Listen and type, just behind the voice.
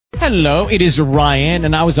Hello, it is Ryan,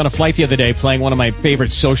 and I was on a flight the other day playing one of my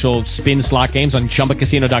favorite social spin slot games on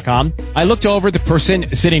ChumbaCasino.com. I looked over at the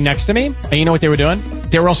person sitting next to me, and you know what they were doing?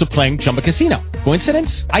 They were also playing Chumba Casino.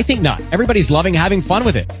 Coincidence? I think not. Everybody's loving having fun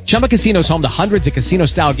with it. Chumba Casino is home to hundreds of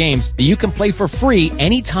casino-style games that you can play for free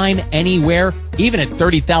anytime, anywhere, even at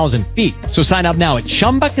 30,000 feet. So sign up now at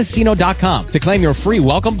ChumbaCasino.com to claim your free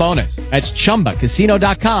welcome bonus. That's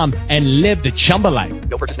ChumbaCasino.com and live the Chumba life.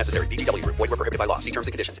 No purchase necessary. VGW. Void where prohibited by law. See terms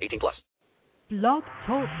and conditions. 18+. Blog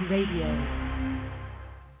Talk Radio.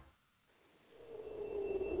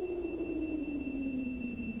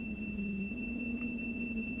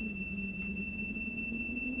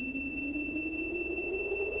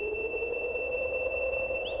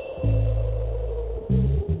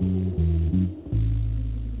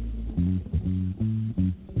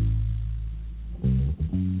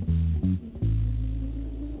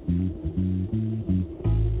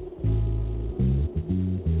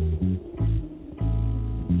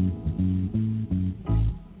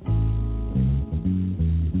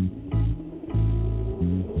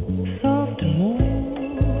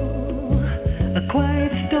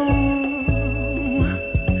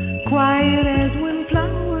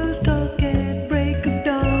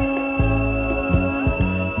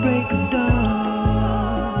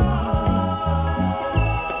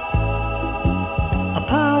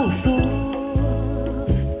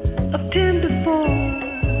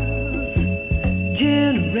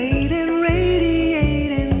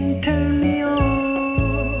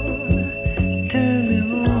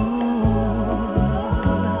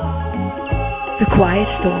 Quiet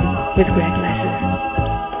Storm with Greg Lesser.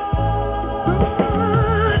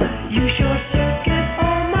 You sure get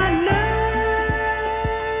all my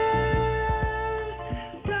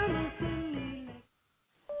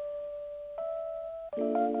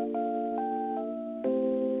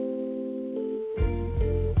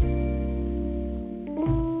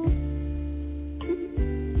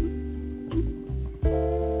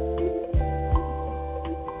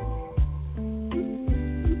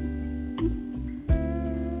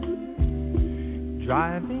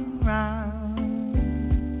driving round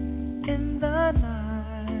in the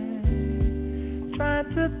night,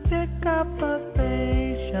 trying to pick up a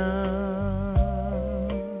station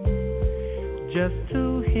just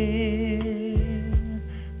to hear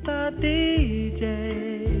the DJ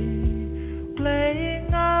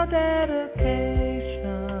playing our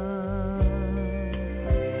dedication,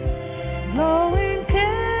 blowing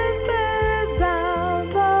kisses down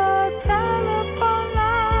the telephone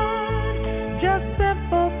line, just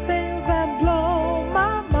simple things that blow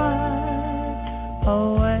my mind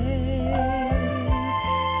away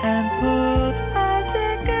and put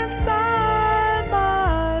magic inside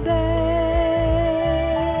my day.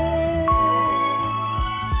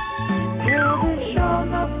 Till the show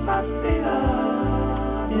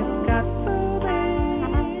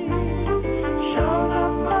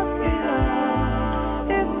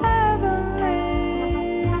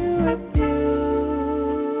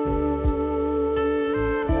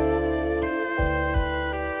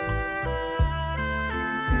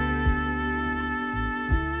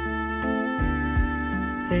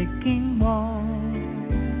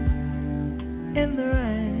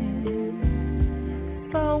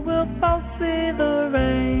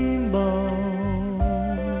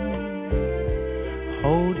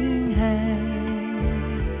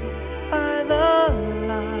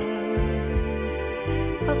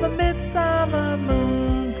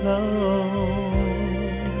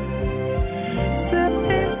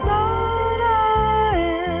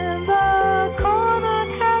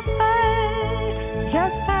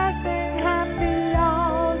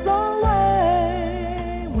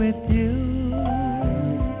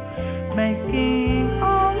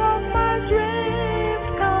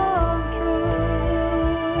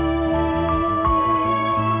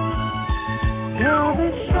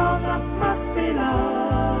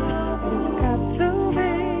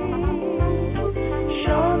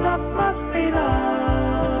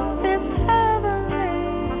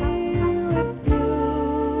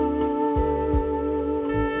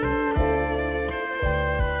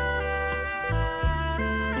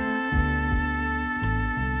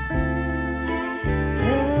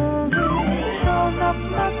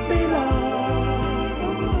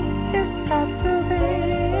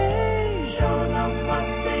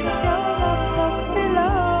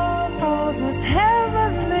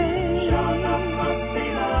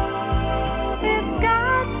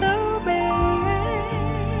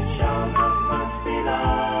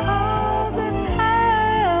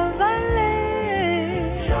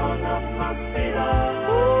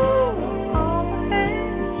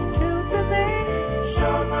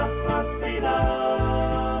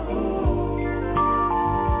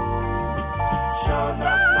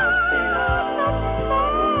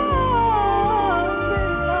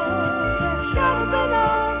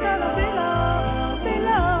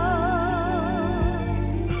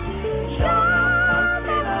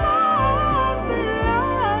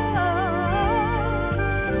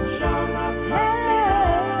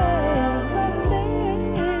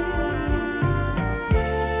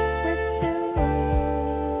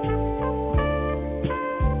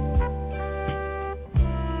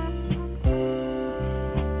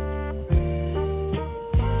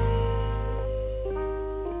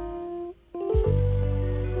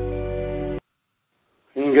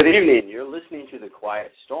Good evening. You're listening to The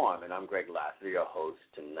Quiet Storm, and I'm Greg Lasseter, your host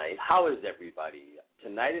tonight. How is everybody?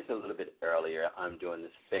 Tonight is a little bit earlier. I'm doing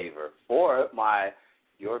this favor for my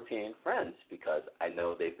European friends because I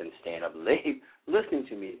know they've been staying up late listening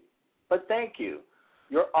to me. But thank you.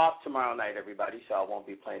 You're off tomorrow night, everybody, so I won't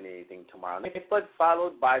be playing anything tomorrow night, but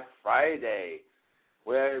followed by Friday,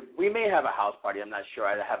 where we may have a house party. I'm not sure.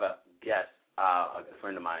 I have a guest, a good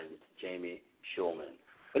friend of mine, Jamie Schulman.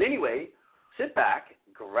 But anyway, sit back,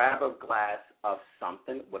 grab a glass of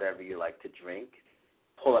something, whatever you like to drink,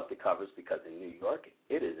 pull up the covers because in New York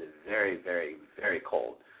it is very, very, very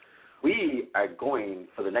cold. We are going,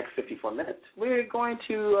 for the next 54 minutes, we're going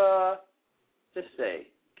to just say,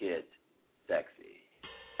 get sexy.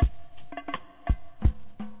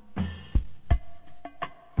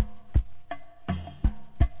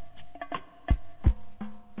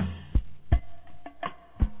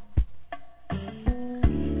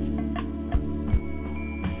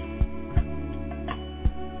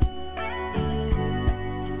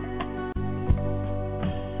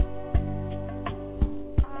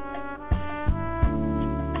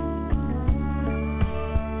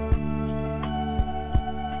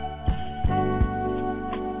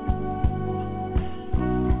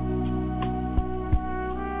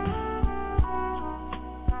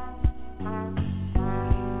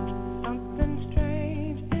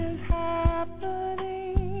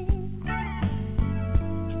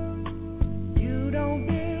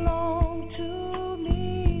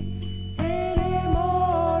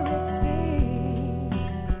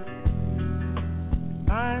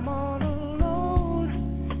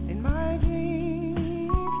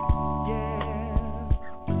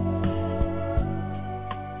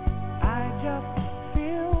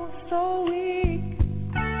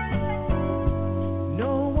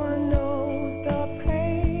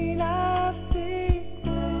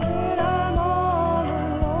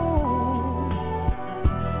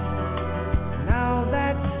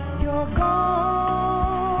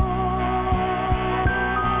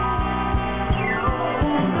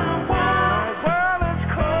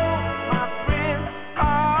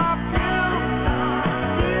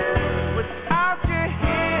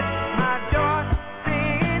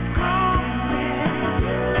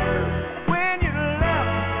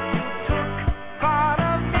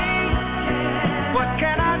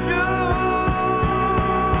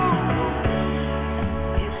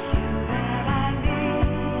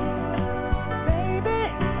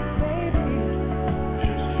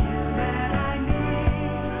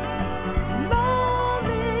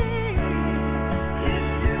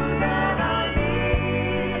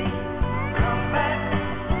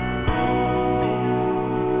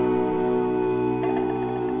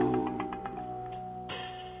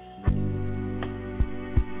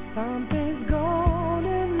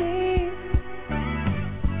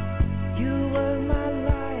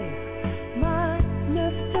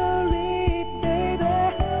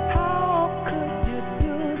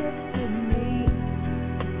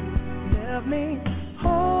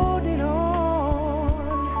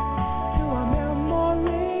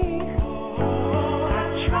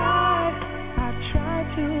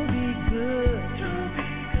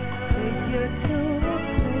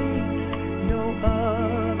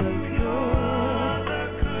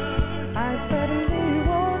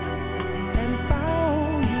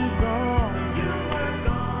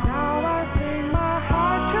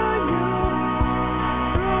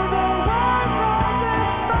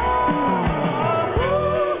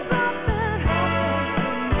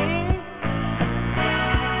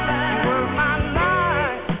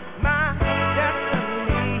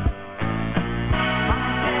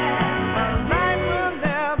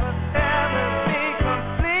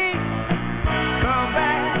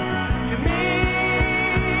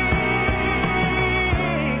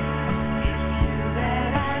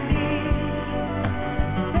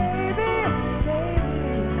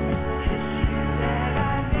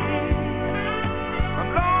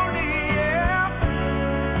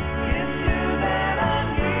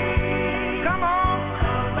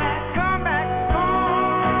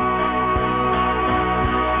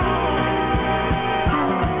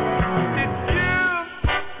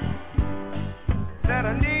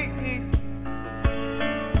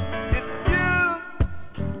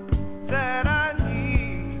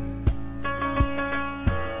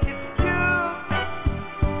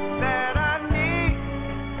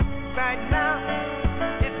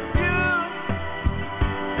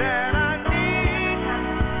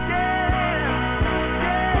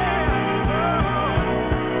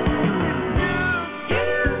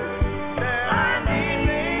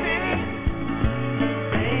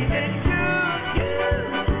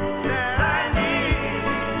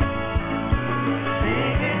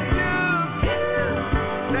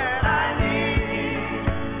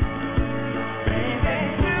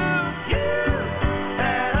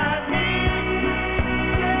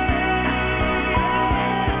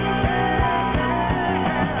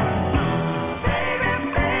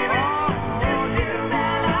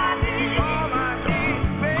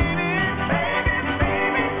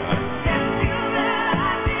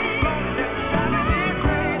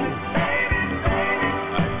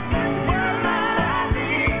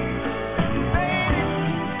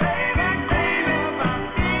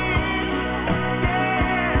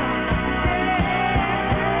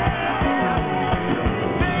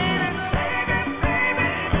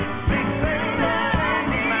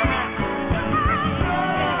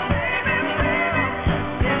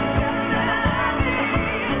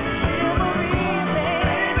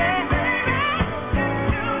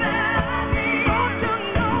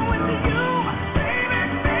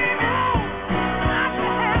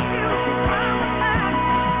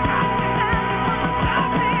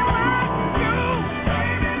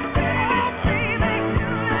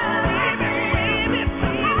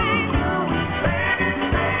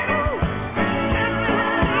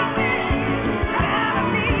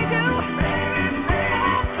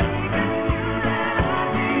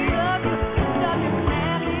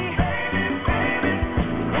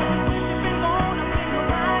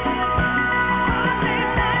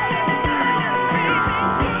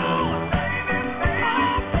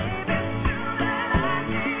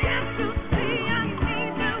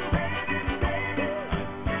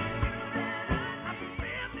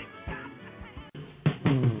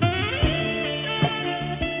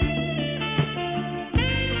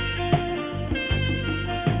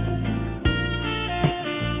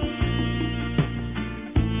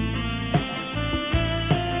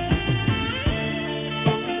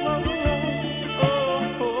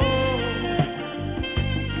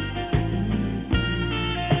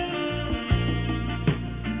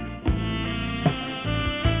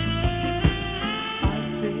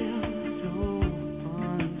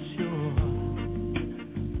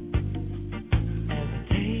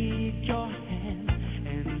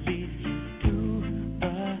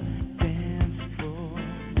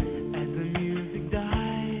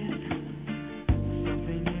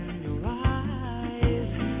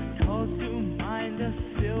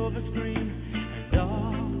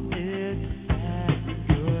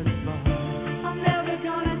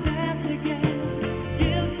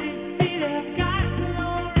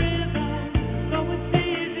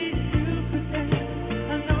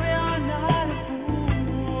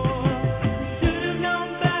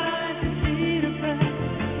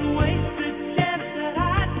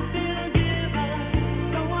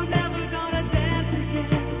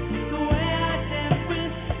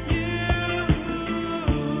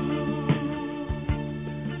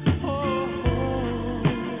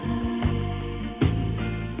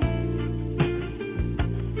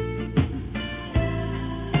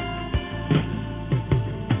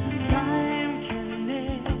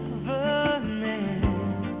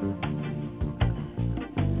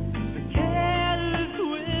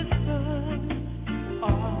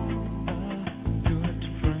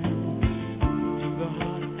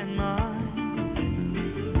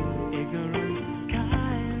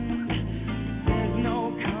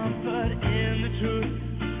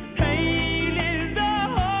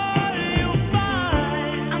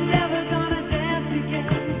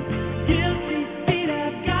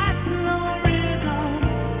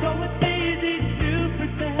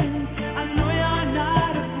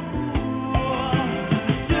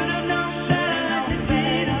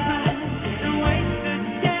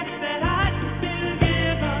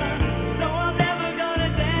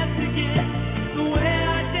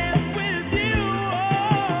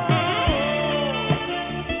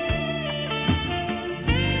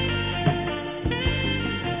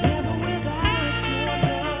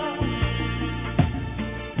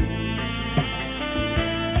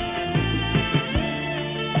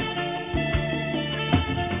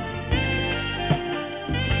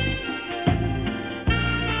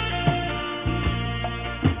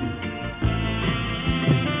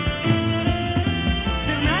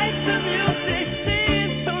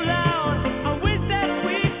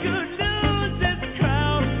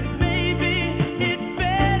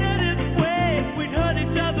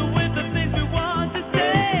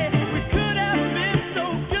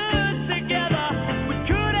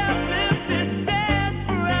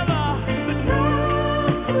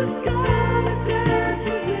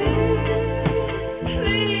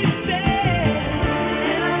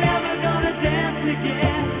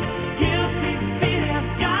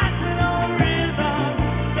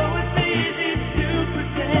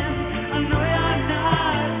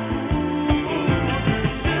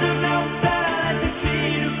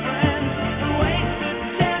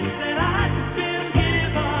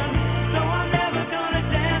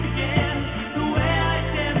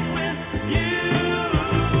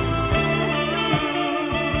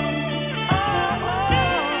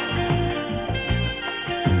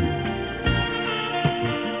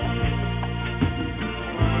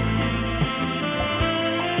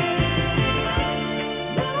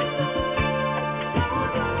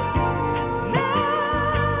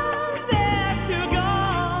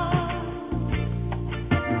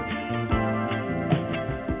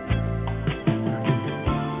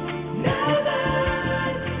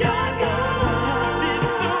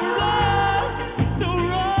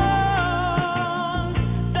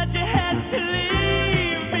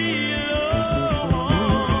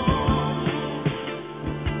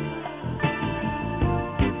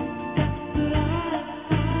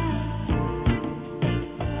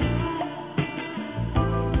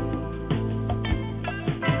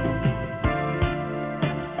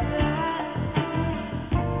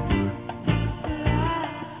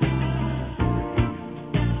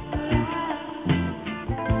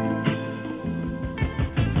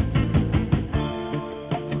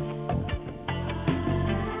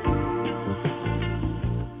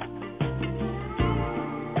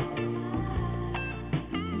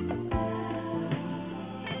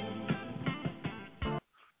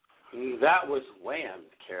 That was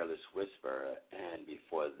Wham's Careless Whisper, and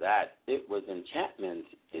before that, it was Enchantment's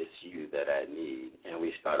It's You That I Need, and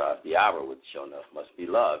we start off the hour with Show Enough Must Be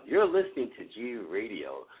Loved. You're listening to G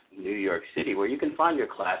Radio, New York City, where you can find your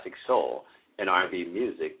classic soul and R&B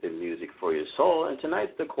music, the music for your soul, and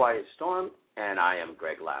tonight's The Quiet Storm, and I am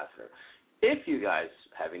Greg Lasser. If you guys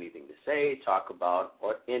have anything to say, talk about,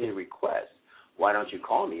 or any requests, why don't you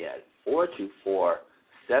call me at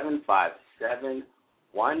 424-757-1423.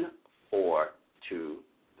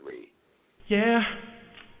 Yeah.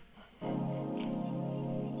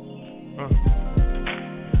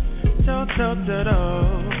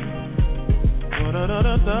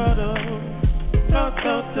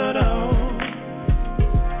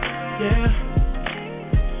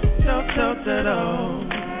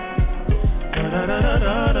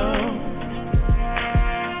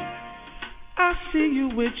 I see you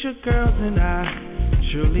with your girls and I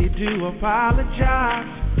truly do apologize.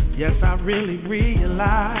 Yes, I really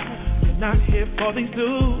realize you're not here for these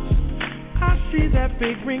dudes. I see that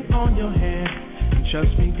big ring on your hand.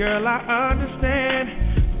 Trust me, girl, I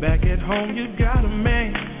understand. Back at home, you got a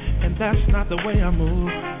man, and that's not the way I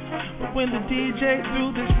move. But when the DJ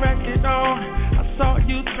threw this record on, I saw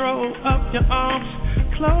you throw up your arms,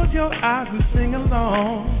 close your eyes and sing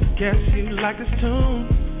along. Guess you like this tune,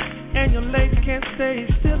 and your legs can't stay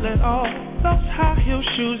still at all. Those high heel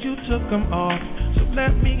shoes, you took them off. So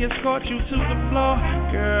let me escort you to the floor.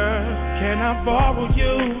 Girl, can I borrow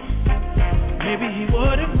you? Maybe he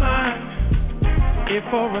wouldn't mind if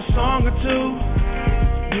for a song or two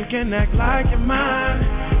you can act like you're mine.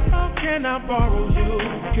 How can I borrow you,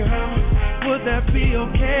 girl? Would that be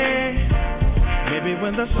okay? Maybe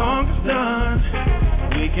when the song is done,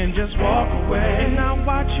 we can just walk away. And I'll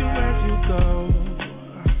watch you as you go.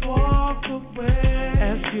 Walk away.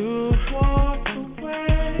 As you walk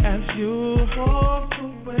away. As you walk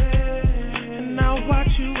away. And I'll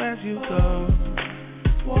watch you as you go.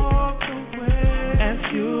 Walk away. As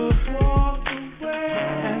you walk away.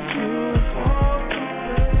 As you walk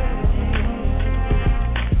away.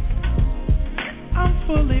 I'm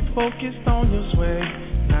fully focused on your sway,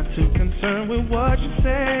 not too concerned with what you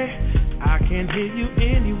say. I can hear you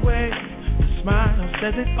anyway. The smile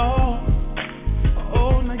says it all.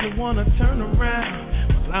 Oh, now you wanna turn around.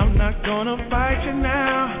 Well, I'm not gonna fight you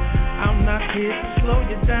now. I'm not here to slow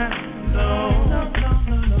you down. No.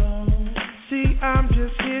 See, I'm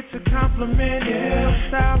just here to compliment your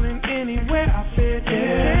style in anywhere I fit.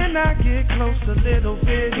 Can I get close a little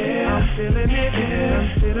bit? I'm feeling it,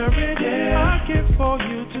 consider it. I give for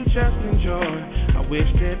you to just enjoy. I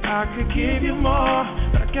wish that I could give you more,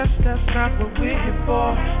 but I guess that's not what we're here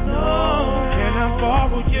for. No, can I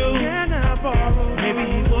borrow you? Can I borrow?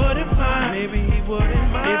 Maybe he wouldn't mind. Maybe he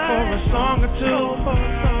wouldn't mind. If for a song or two,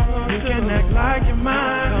 you can act like you're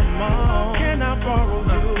mine. Come on, can I borrow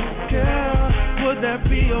you, girl? Would that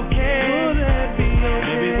be okay? Would that be okay?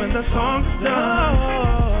 Maybe when the song's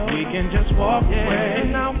done, we can just walk away.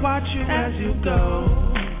 And I'll watch you as you go.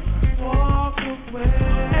 Walk away.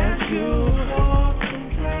 As you walk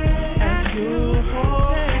away. As you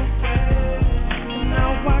walk away. And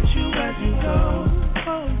I'll watch you as you go.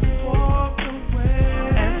 Walk away.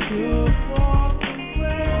 As you walk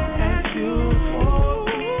away. As you walk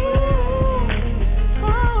away.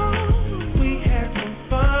 We had some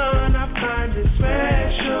fun. I find it special.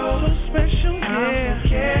 So special, yeah. I'm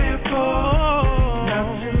careful not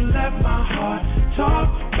to let my heart talk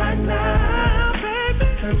right now, baby.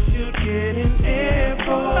 'Cause you're getting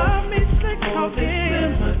airful. Love me slick for this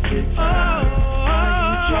limited time. Are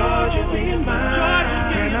you charging mine?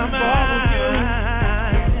 Can I borrow you?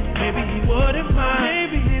 Maybe he wouldn't mind.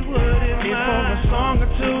 Maybe he wouldn't mind. If for a song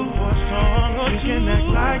or two, you can act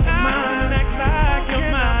like you're mine. Act like you're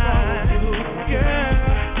mine. Girl,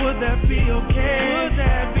 would that be okay? Would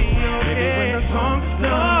that be okay? Maybe when the song's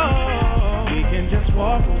done, we can just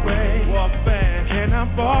walk away. Walk back. Can I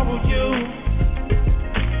borrow you?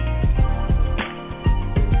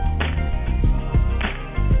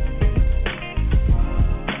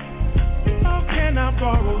 Oh, can I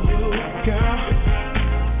borrow you, girl?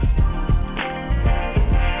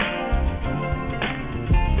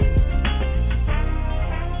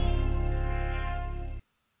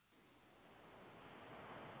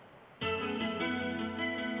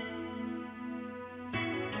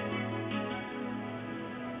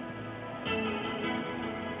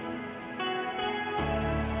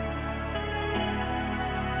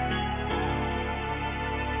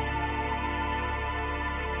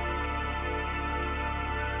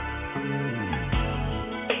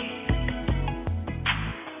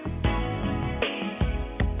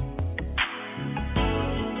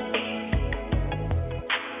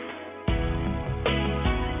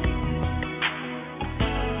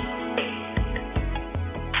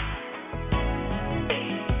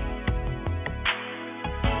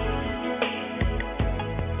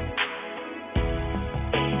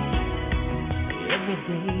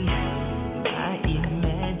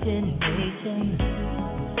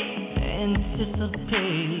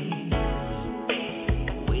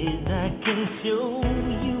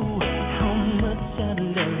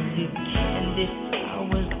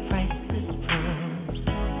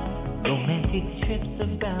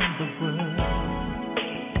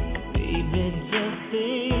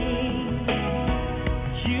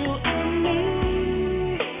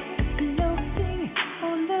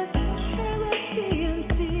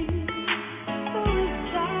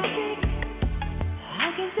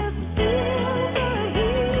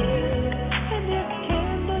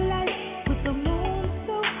 The moon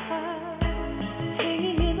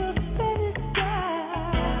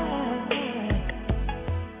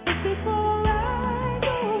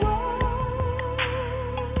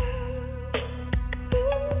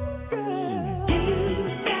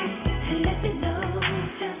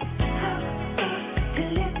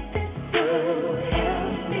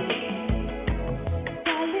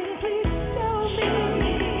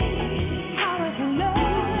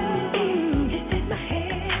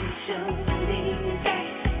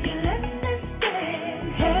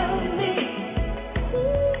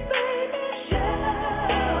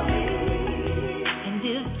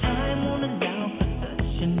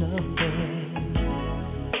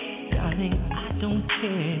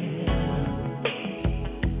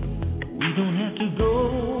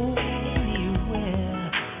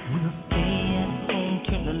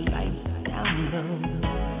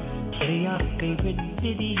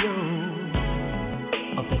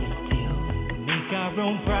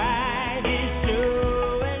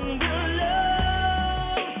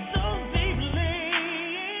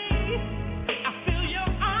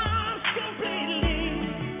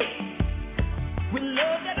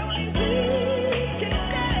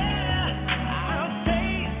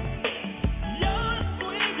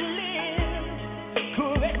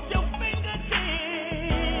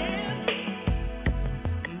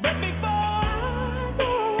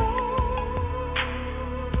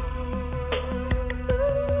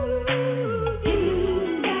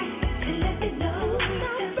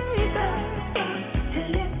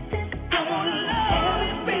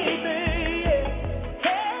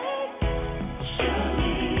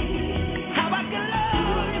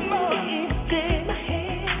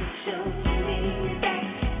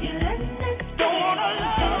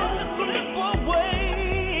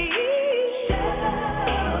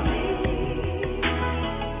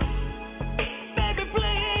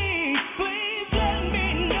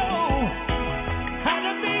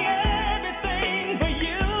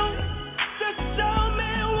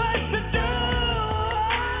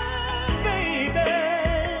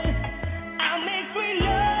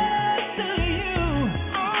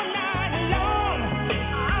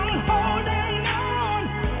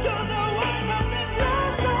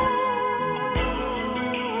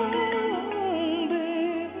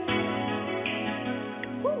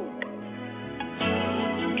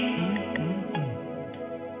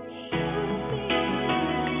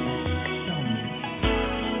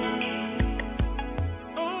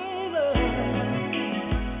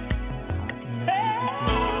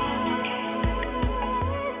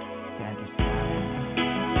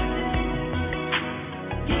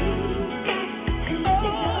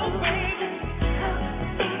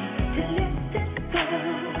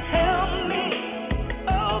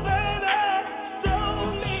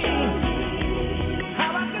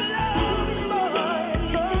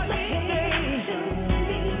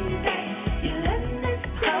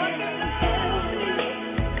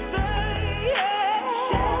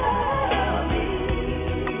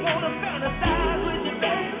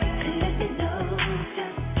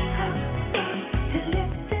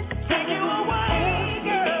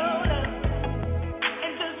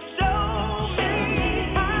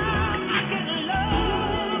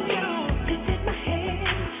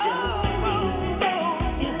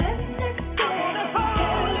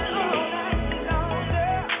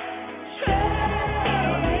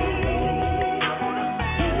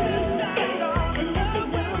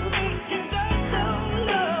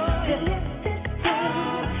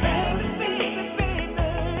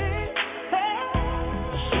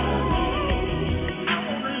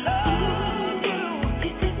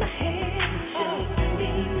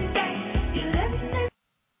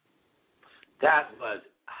That was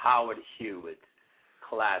Howard Hewitt's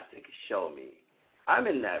classic "Show Me." I'm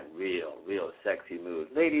in that real sexy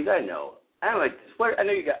mood, ladies. I know. I'm like, I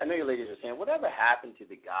know you ladies are saying, whatever happened to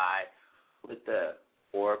the guy with the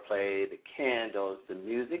foreplay, the candles, the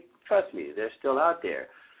music? Trust me, they're still out there.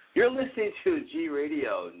 You're listening to G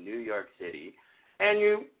Radio, New York City, and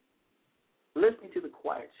you're listening to The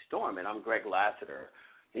Quiet Storm, and I'm Greg Lassiter.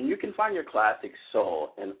 And you can find your classic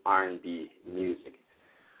soul and R&B music.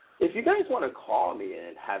 If you guys want to call me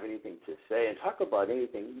and have anything to say and talk about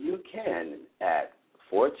anything, you can at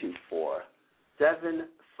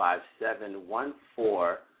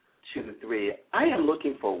 424-757-1423. I am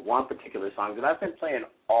looking for one particular song that I've been playing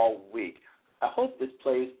all week. I hope this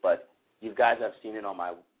plays, but you guys have seen it on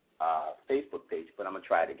my Facebook page, but I'm going to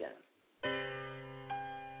try it again.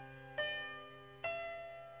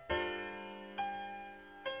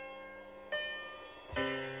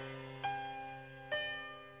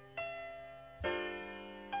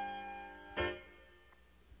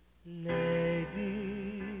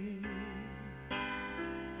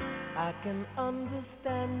 I can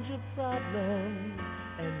understand your problems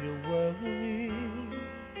and your worries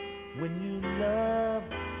when you love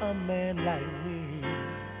a man like me.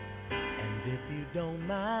 And if you don't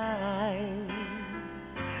mind,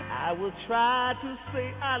 I will try to say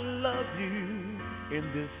I love you in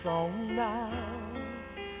this song now.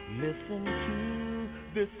 Listen to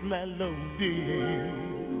this melody.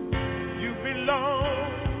 You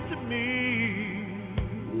belong to me.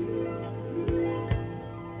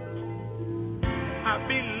 I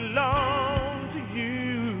belong to you.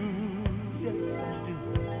 Yes, I do.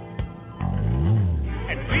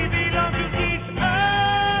 And we belong to each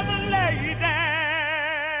other, lady.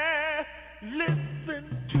 Listen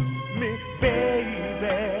to me,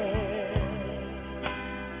 baby.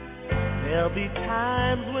 There'll be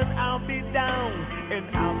times when I'll be down and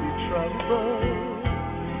I'll be troubled,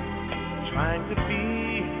 trying to be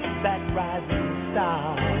that rising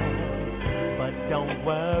star. But don't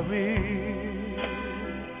worry,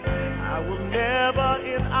 I will never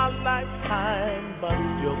in our lifetime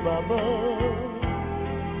bust your bubble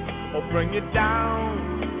or bring you down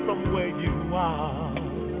from where you are.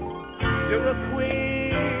 You're a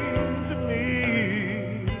queen to me,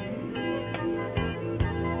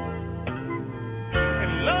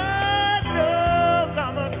 and Lord knows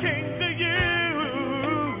I'm a king to you,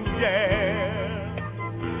 yeah.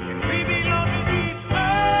 And we belong to each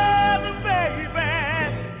other, baby,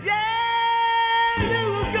 yeah. You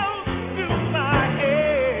go through my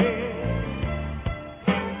head.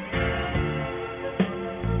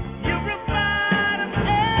 You remind of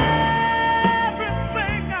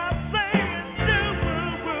everything I say and do.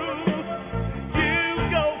 You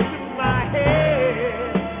go through my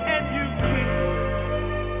head and you keep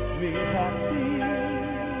me happy.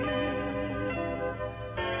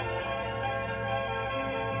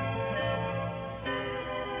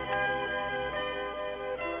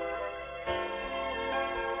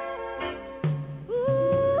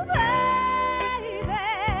 Ooh, baby,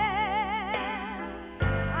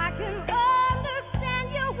 I can understand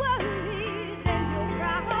your worries and your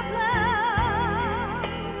problems.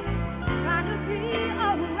 Trying to be a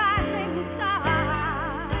rising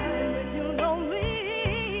star when you're lonely.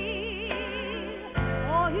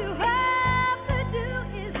 All you have to do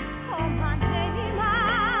is call my name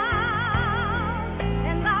out,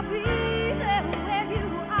 and I'll be there where you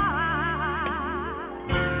are.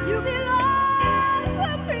 You belong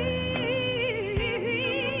to me.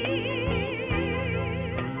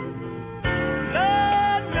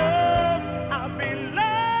 Lord knows I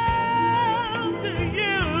belong to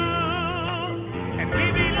you, and we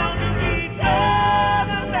belong to each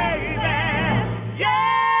other, baby.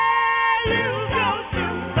 Yeah, you go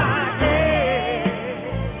through my head,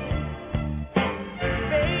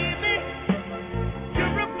 baby. You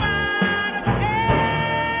remind of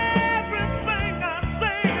everything I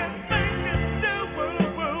say and think and do.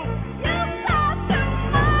 You go through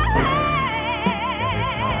my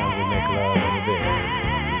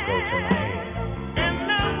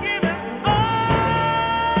And I'm giving all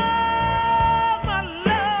my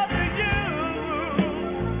love to you.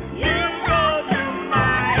 You go through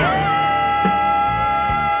my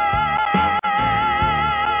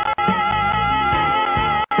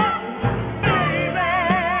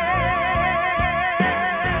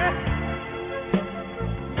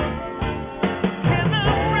Can I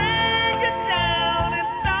bring you down and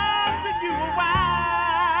talk to you a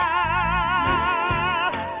while?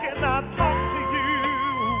 Can I talk to you,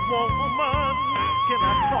 woman? Can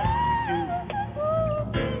I talk to you?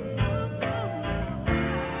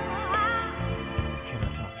 Can I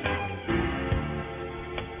talk to you?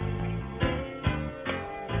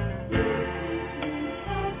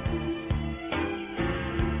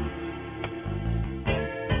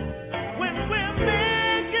 When we're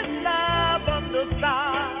making love under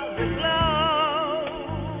solid love,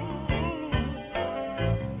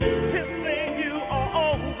 kissing you all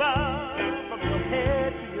over from your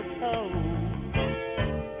head to your toes,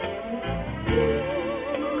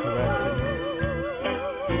 caressing you,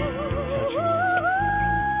 touching you,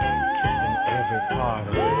 kissing every part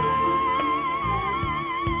of you.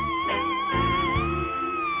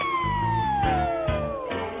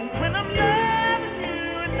 When I'm loving you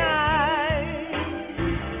at night,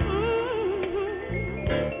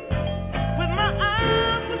 with my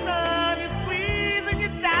arms around you, squeezing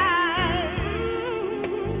you tight,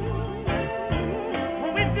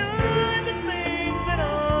 when we're doing the things that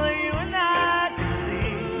only you and I can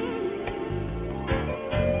see,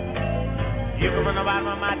 you can run around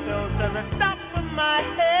on my toes to the top of my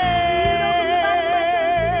head.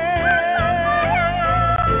 And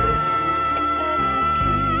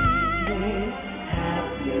you keep me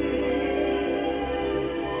happy.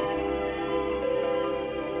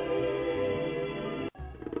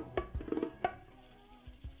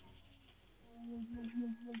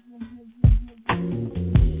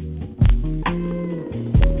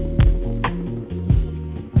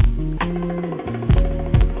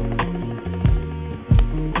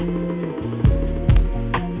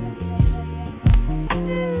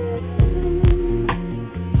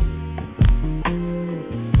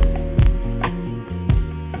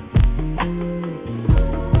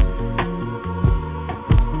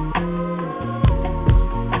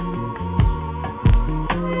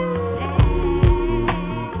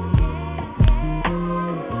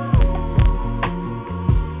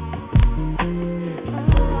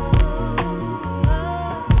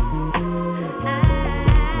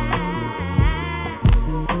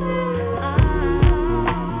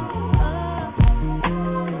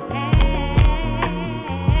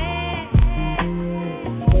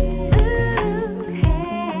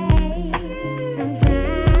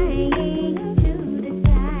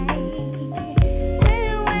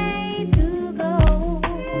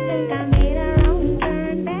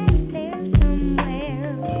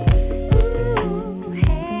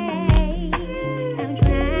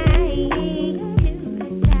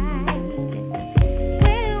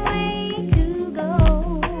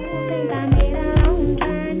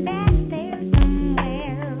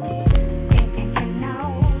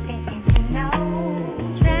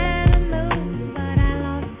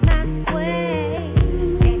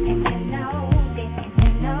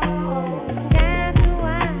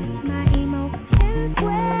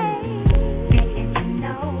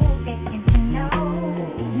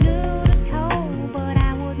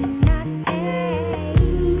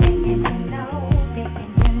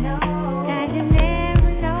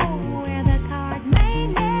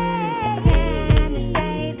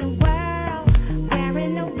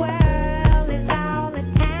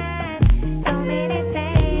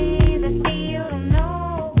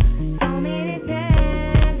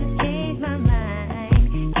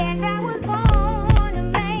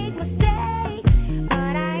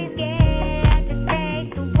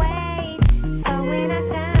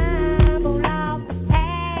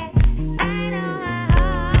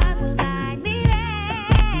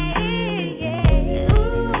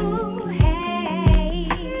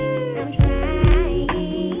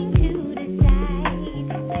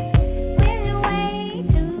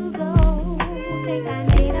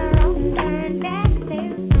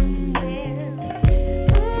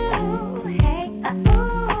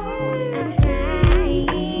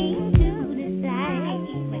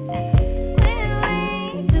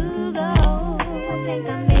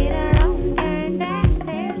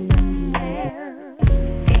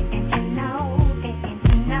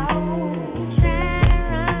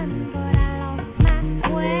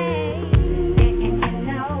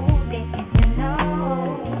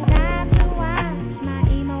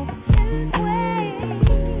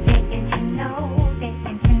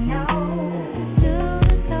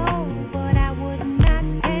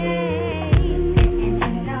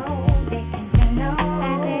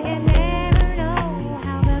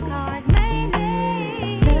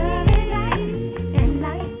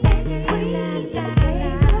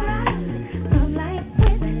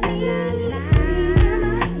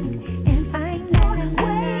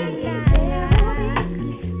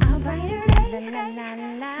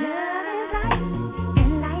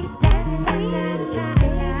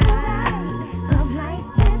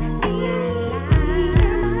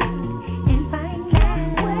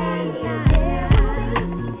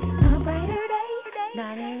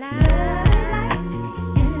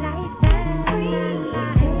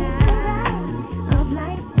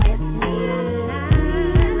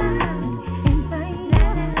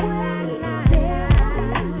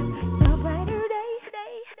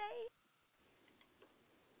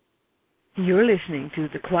 listening to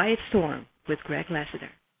The Quiet Storm with Greg Lassiter.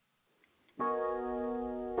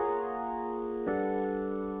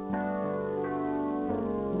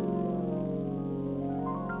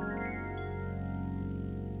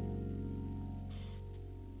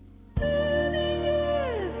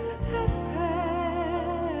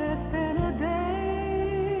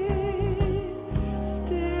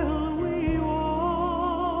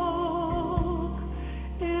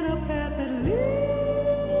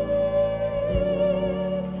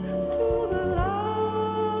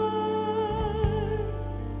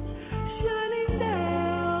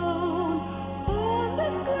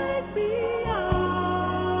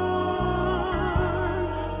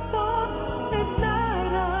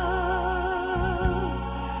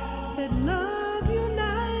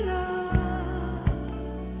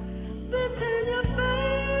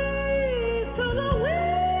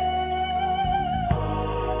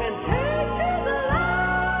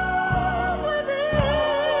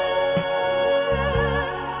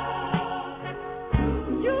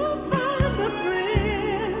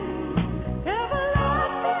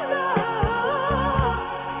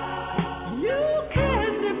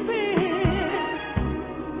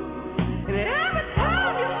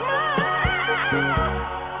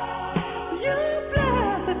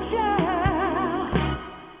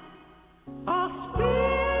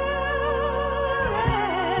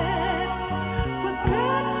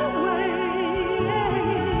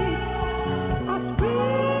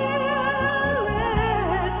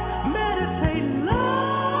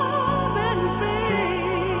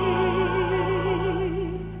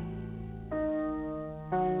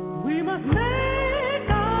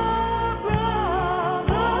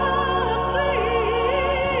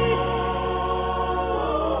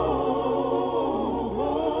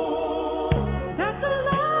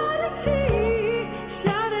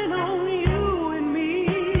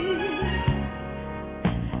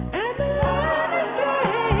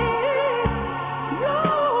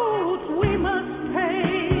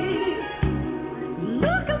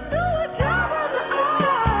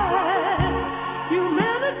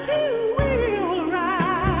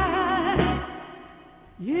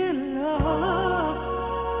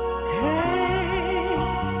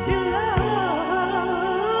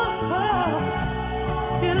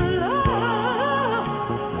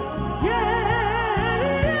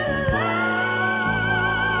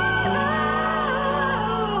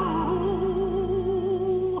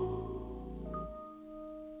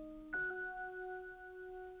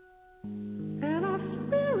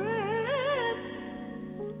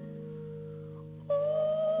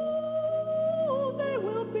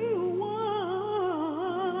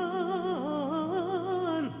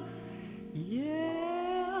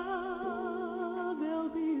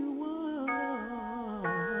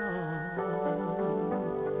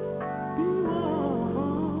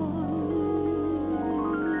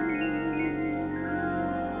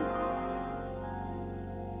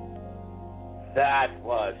 That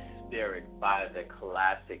was Spirit by the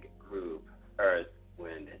classic group Earth,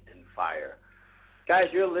 Wind, and Fire. Guys,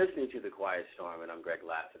 you're listening to The Quiet Storm, and I'm Greg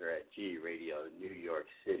Lassiter at G Radio, New York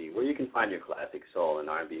City, where you can find your classic soul and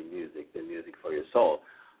R&B music, the music for your soul.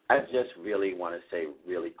 I just really want to say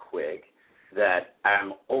really quick that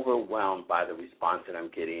I'm overwhelmed by the response that I'm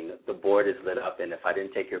getting. The board is lit up, and if I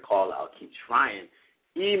didn't take your call, I'll keep trying.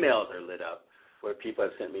 Emails are lit up, where people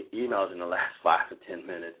have sent me emails in the last 5 to 10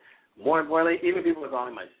 minutes. More importantly, even people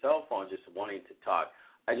calling my cell phone just wanting to talk.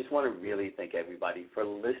 I just want to really thank everybody for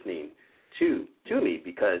listening to me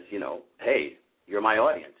because, you know, hey, you're my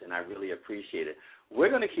audience, and I really appreciate it. We're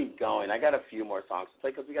going to keep going. I got a few more songs to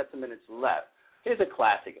play because we got some minutes left. Here's a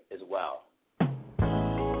classic as well.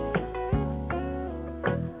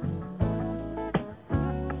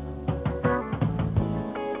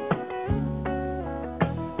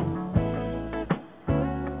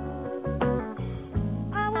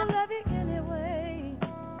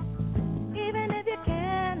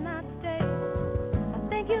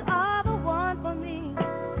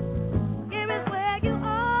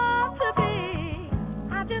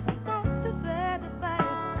 Just want to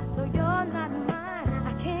satisfy, so you're not mine.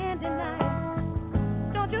 I can't deny.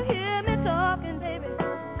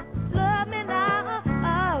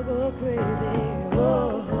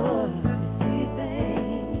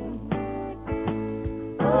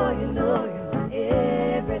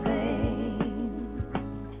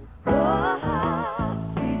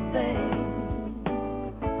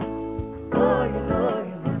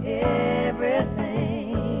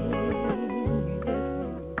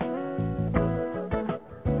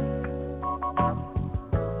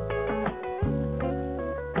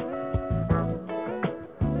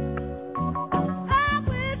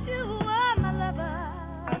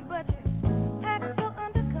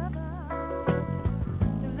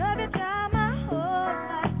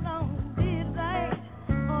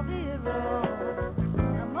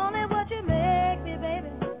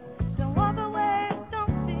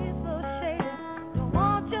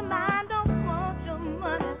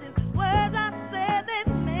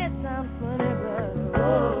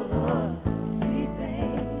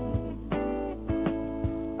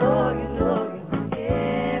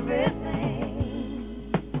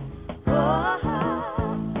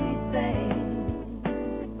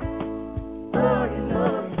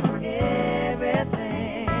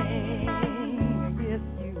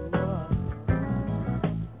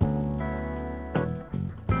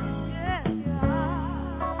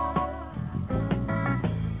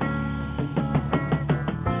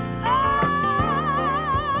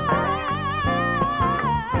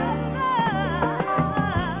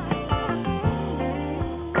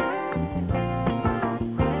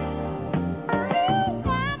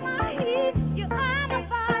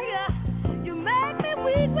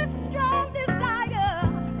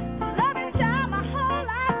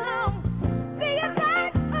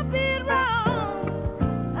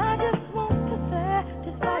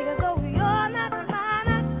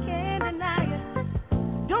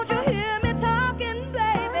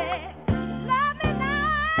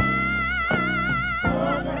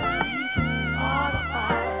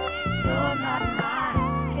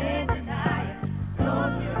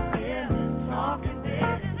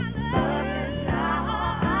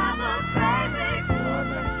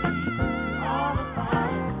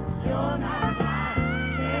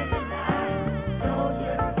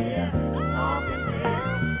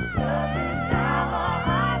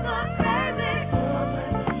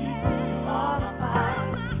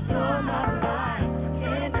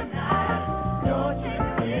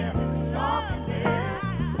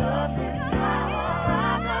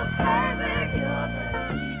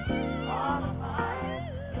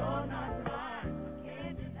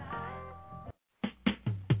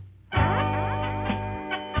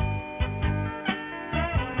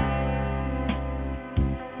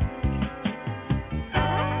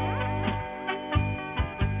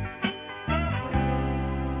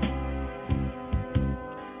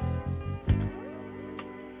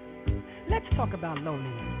 let's talk about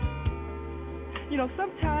loneliness. You know,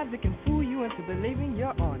 sometimes it can fool you into believing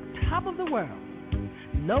you're on top of the world.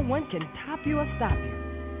 No one can top you or stop you.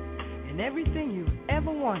 And everything you've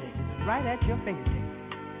ever wanted is right at your fingertips.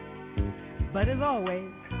 But as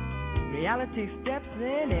always, reality steps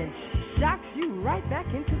in and shocks you right back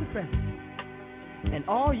into the present. And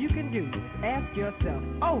all you can do is ask yourself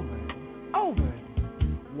over and over,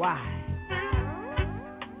 why?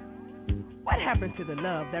 What happened to the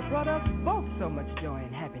love that brought us both so much joy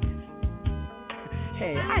and happiness?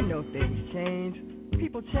 Hey, I know things change,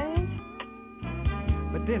 people change,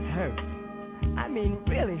 but this hurts. I mean,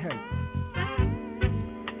 really hurts.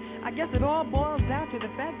 I guess it all boils down to the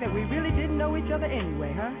fact that we really didn't know each other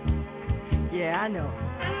anyway, huh? Yeah, I know.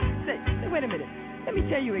 Say, wait a minute. Let me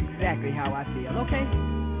tell you exactly how I feel, okay?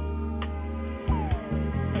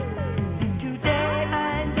 Today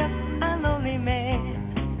I'm just a lonely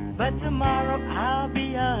man, but tomorrow I'll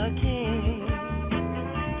be a king.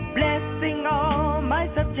 Blessing all my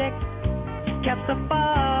subjects, kept so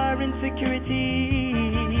far in security.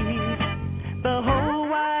 The whole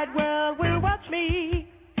wide world will watch me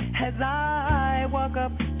as I walk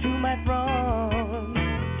up to my throne.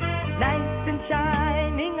 Nice and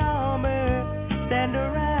shining armor stand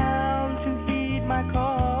around to heed my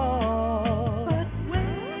call. But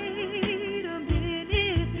wait a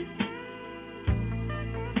minute,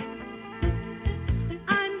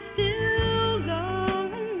 I'm still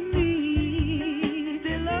lonely.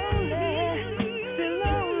 Still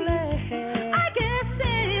lonely. I guess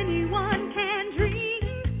anyone can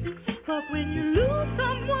dream, but when you lose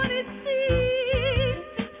someone it seems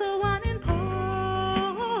so unimportant.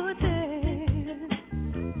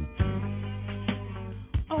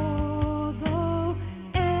 Although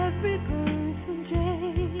every person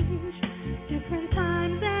changes, different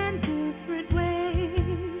times and different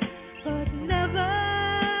ways, but never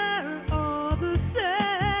all the same.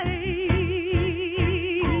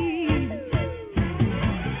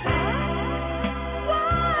 Why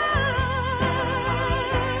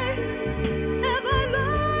have I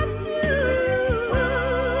lost you?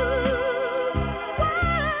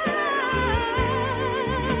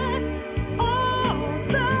 Although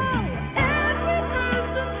every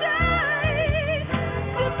person changes,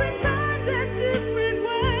 different times and different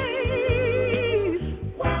ways.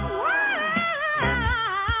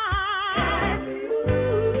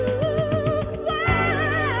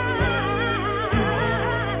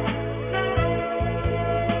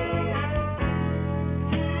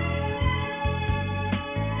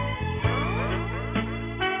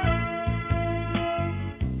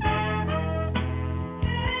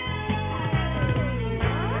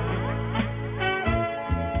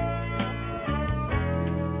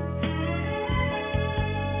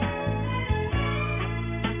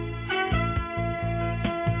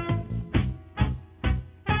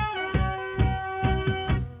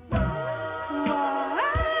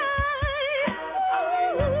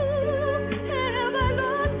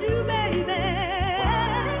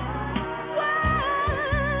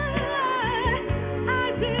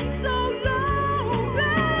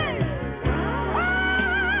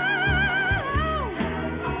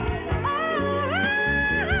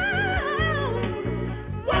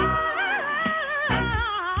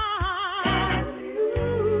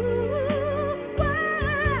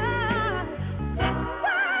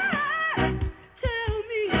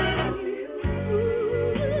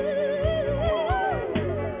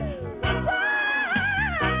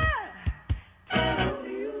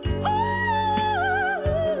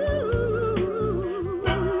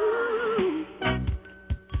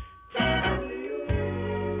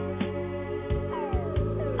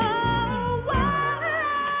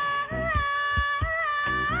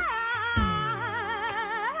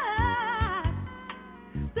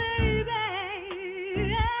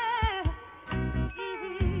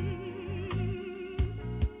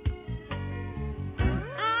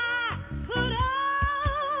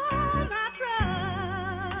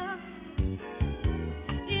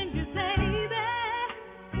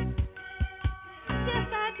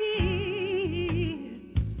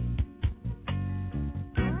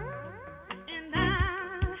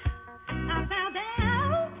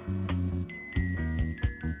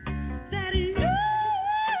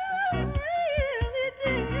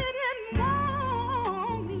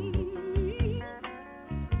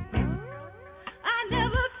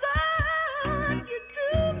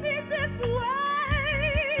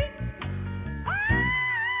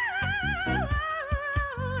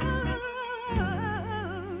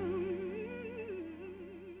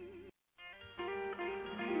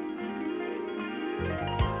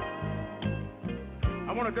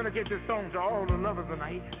 I want to dedicate this song to all the lovers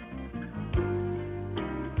tonight.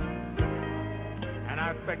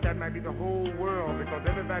 I expect that might be the whole world, because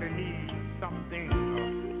everybody needs something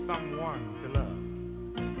or someone to love.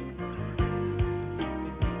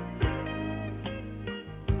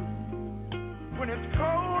 When it's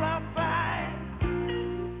cold outside,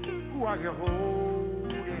 who are you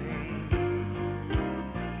holding?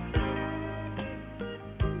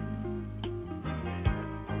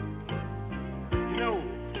 You know,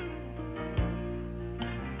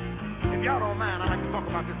 if y'all don't mind, I'd like to talk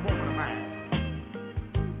about this woman of mine.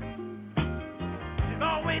 She's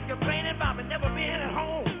always complaining about me never being at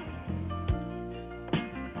home.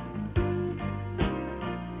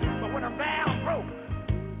 But when I'm bad, I'm broke.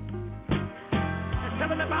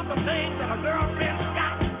 Telling me about the things that a girlfriend's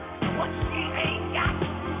got and what she ain't got.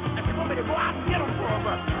 And she want me to go out and get them for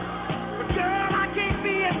her. But girl, I can't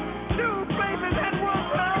be in two places at one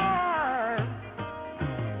time.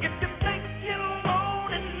 If you think you're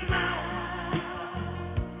lonely now,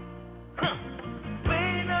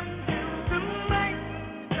 wait until tonight,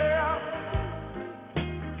 girl.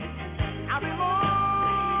 I'll be long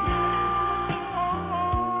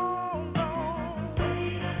gone.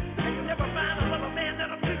 And you never find another man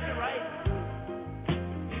that'll treat you right.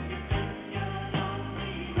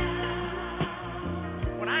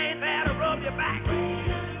 When I ain't there to rub your back,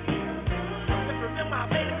 just remember I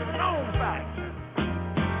made it with my own back.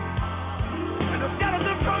 And the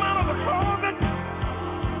skeleton come out of the closet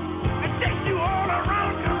and take you all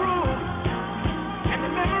around your room. And the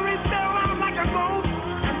memories fell out like a ghost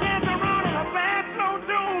and dance around in a bad slow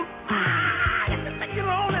tune. If you think you're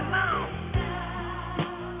lonely now,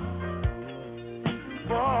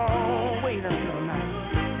 oh, wait until tonight.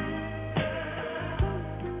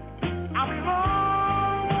 I'll be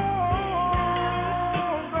long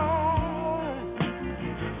gone.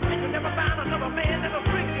 And you'll never find another man that'll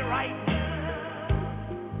treat you right.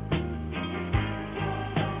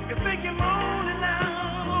 If you think you're lonely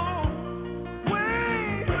now,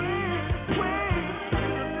 wait until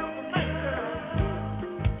tonight, girl.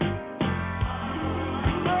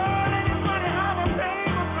 Lord, anybody have a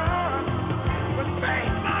table, girl? But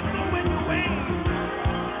things not going your way.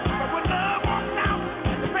 But when love walks out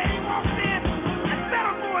and the pain walks in, and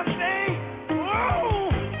settle for a stay,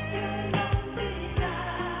 whoa!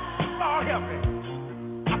 Lord help me.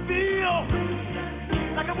 I feel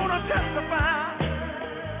like I want to testify.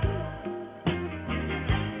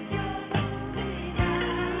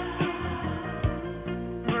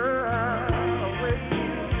 Away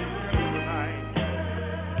tonight.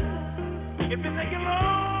 If you think you're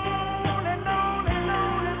lonely now,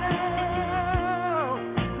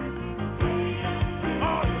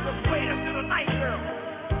 oh, you just wait until the night, girl.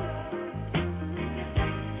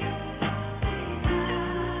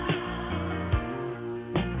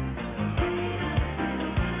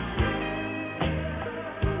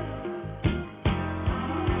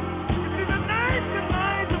 You see, the night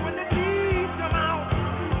tonight, when the needs come out,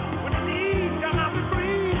 to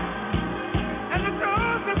breathe, and the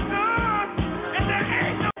doors are shut, and there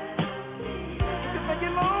ain't no. If you think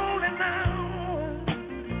you're lonely now,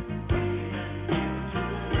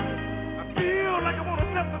 I feel like I want to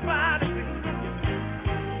testify to you.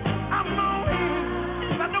 I'm lonely,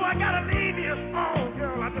 'cause I know I gotta leave you. Oh,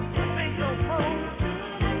 girl, I just can't take no more.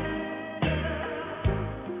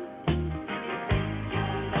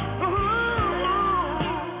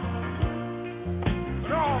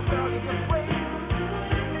 No, girl, you just wait.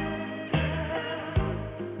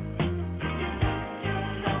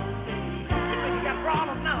 You think you got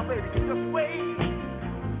problems now, baby? You just wait.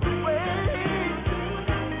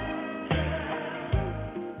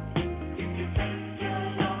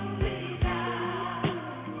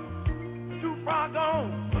 Too far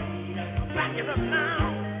gone. Back it up now.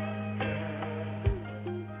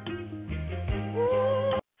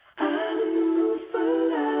 I'm in the mood for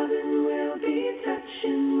loving, we'll be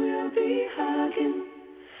touching, we'll be hugging.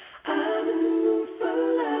 I'm in the mood for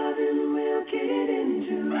loving, we'll get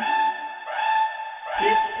into it.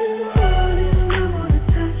 It's in the morning, I wanna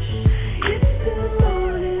touch. It's in the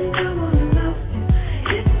morning, I wanna love you.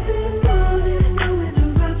 It's in the morning, no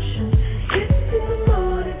interruptions. It's in the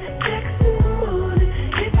morning, sex in the morning.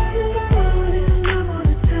 It's in the morning, I wanna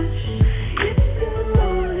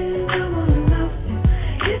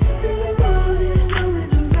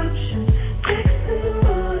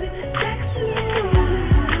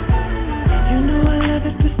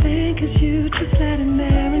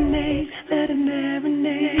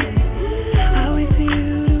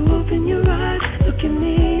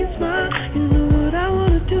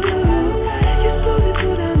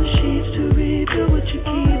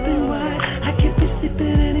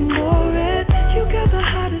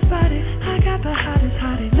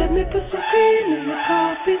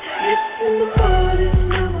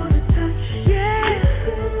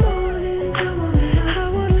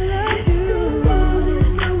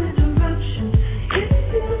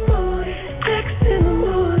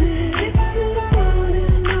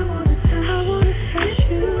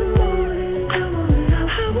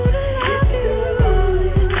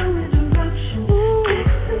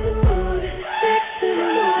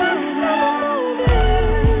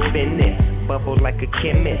like a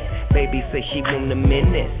chemist. Baby say she want a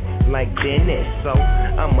menace, like Dennis. So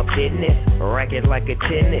I'm a business, racket like a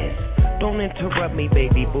tennis. Don't interrupt me,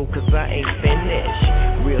 baby boo, cause I ain't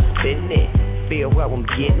finished. Real spin it, feel how I'm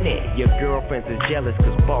getting it. Your girlfriends is jealous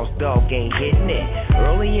cause boss dog ain't hitting it.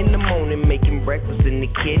 Early in the morning making breakfast in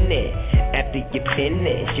the kitchen. After you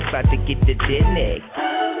finish, you about to get the dinner.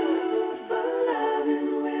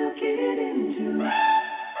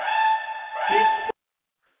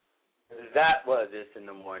 That was This in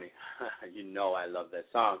the Morning. You know I love that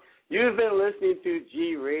song. You've been listening to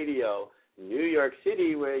G Radio, New York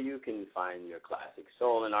City, where you can find your classic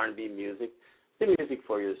soul and R&B music, the music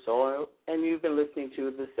for your soul. And you've been listening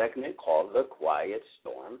to the segment called The Quiet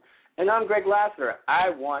Storm. And I'm Greg Lassiter. I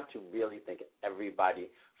want to really thank everybody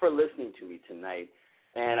for listening to me tonight.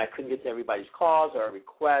 And I couldn't get to everybody's calls or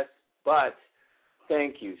requests, but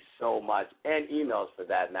thank you so much, and emails for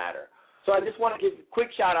that matter. So I just want to give a quick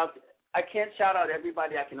shout-out. I can't shout out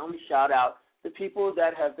everybody. I can only shout out the people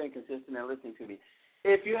that have been consistent and listening to me.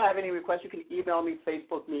 If you have any requests, you can email me,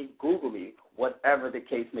 Facebook me, Google me, whatever the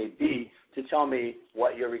case may be, to tell me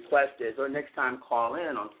what your request is. Or next time, call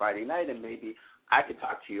in on Friday night, and maybe I could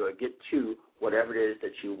talk to you or get to whatever it is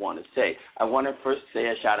that you want to say. I want to first say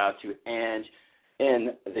a shout-out to Ange in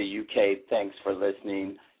the UK. Thanks for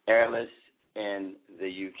listening. Airless in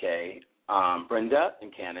the UK. Brenda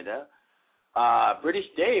in Canada. British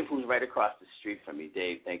Dave, who's right across the street from me.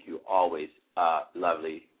 Dave, thank you. Always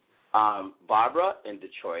lovely. Barbara in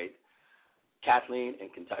Detroit. Kathleen in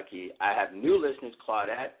Kentucky. I have new listeners,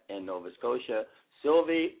 Claudette in Nova Scotia.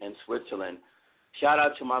 Sylvie in Switzerland. Shout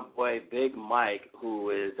out to my boy Big Mike, who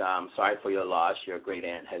is sorry for your loss. Your great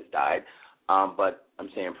aunt has died, but I'm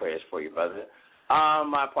saying prayers for you, brother.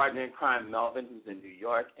 My partner in crime, Melvin, who's in New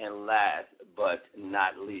York. And last but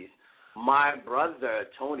not least, my brother,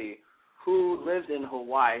 Tony, who lives in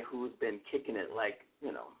Hawaii, who's been kicking it like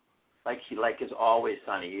it's always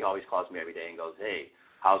sunny. He always calls me every day and goes, hey,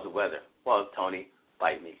 how's the weather? Well, Tony,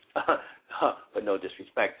 bite me. But no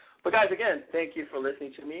disrespect. But, guys, again, thank you for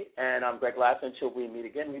listening to me. And I'm Greg Lassiter. Until we meet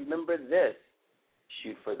again, remember this.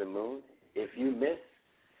 Shoot for the moon. If you miss,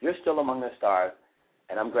 you're still among the stars.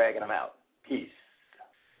 And I'm Greg, and I'm out. Peace.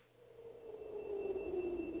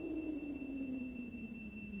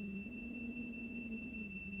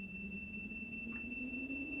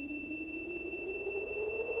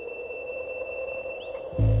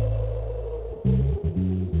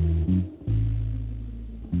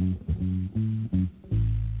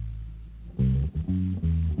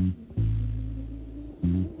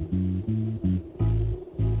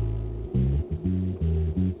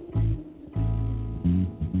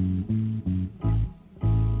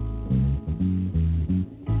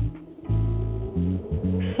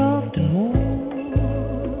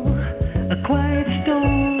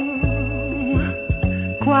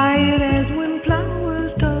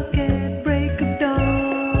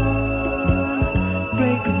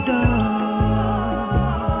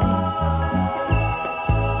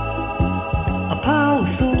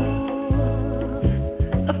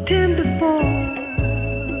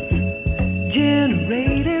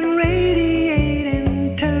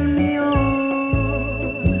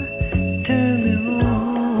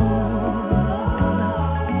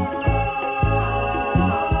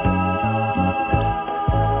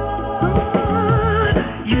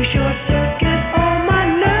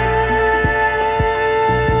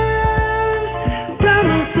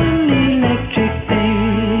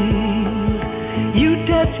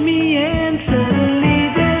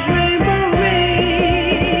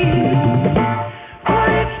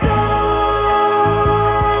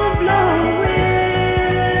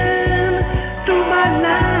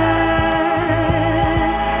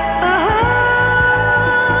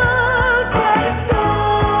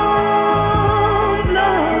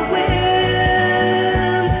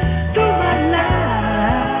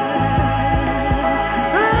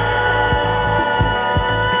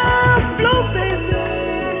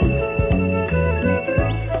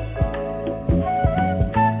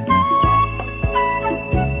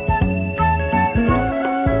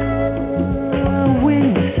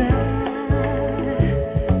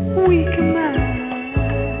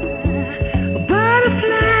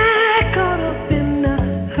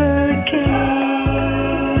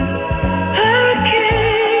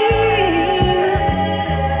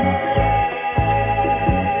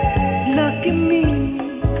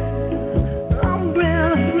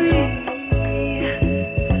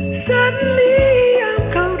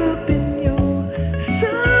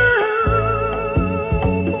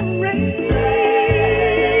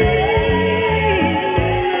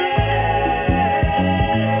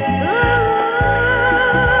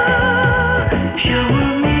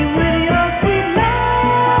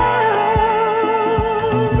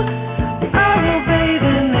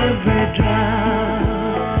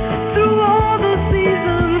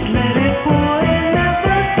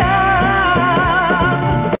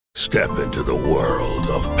 Step into the world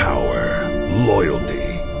of power, loyalty,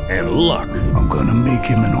 and luck. I'm gonna make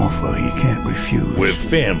him an offer he can't refuse. With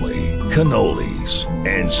family, cannolis,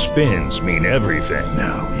 and spins mean everything.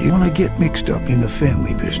 Now, you wanna get mixed up in the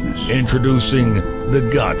family business. Introducing The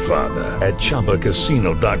Godfather at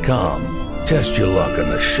ChumbaCasino.com. Test your luck in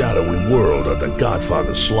the shadowy world of The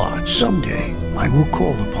Godfather slot. Someday, I will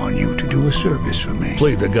call upon you to do a service for me.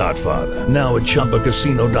 Play The Godfather now at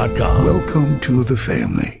ChumbaCasino.com. Welcome to the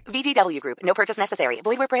family. VGW Group. No purchase necessary.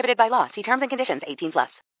 Void where prohibited by law. See terms and conditions. 18+.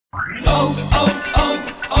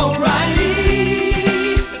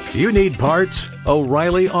 O'Reilly. You need parts?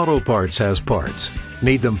 O'Reilly Auto Parts has parts.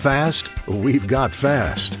 Need them fast? We've got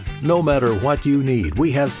fast. No matter what you need,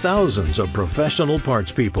 we have thousands of professional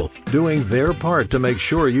parts people doing their part to make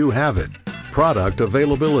sure you have it. Product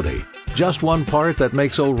availability. Just one part that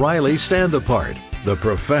makes O'Reilly stand apart. The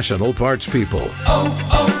professional parts people.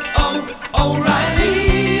 O'Reilly.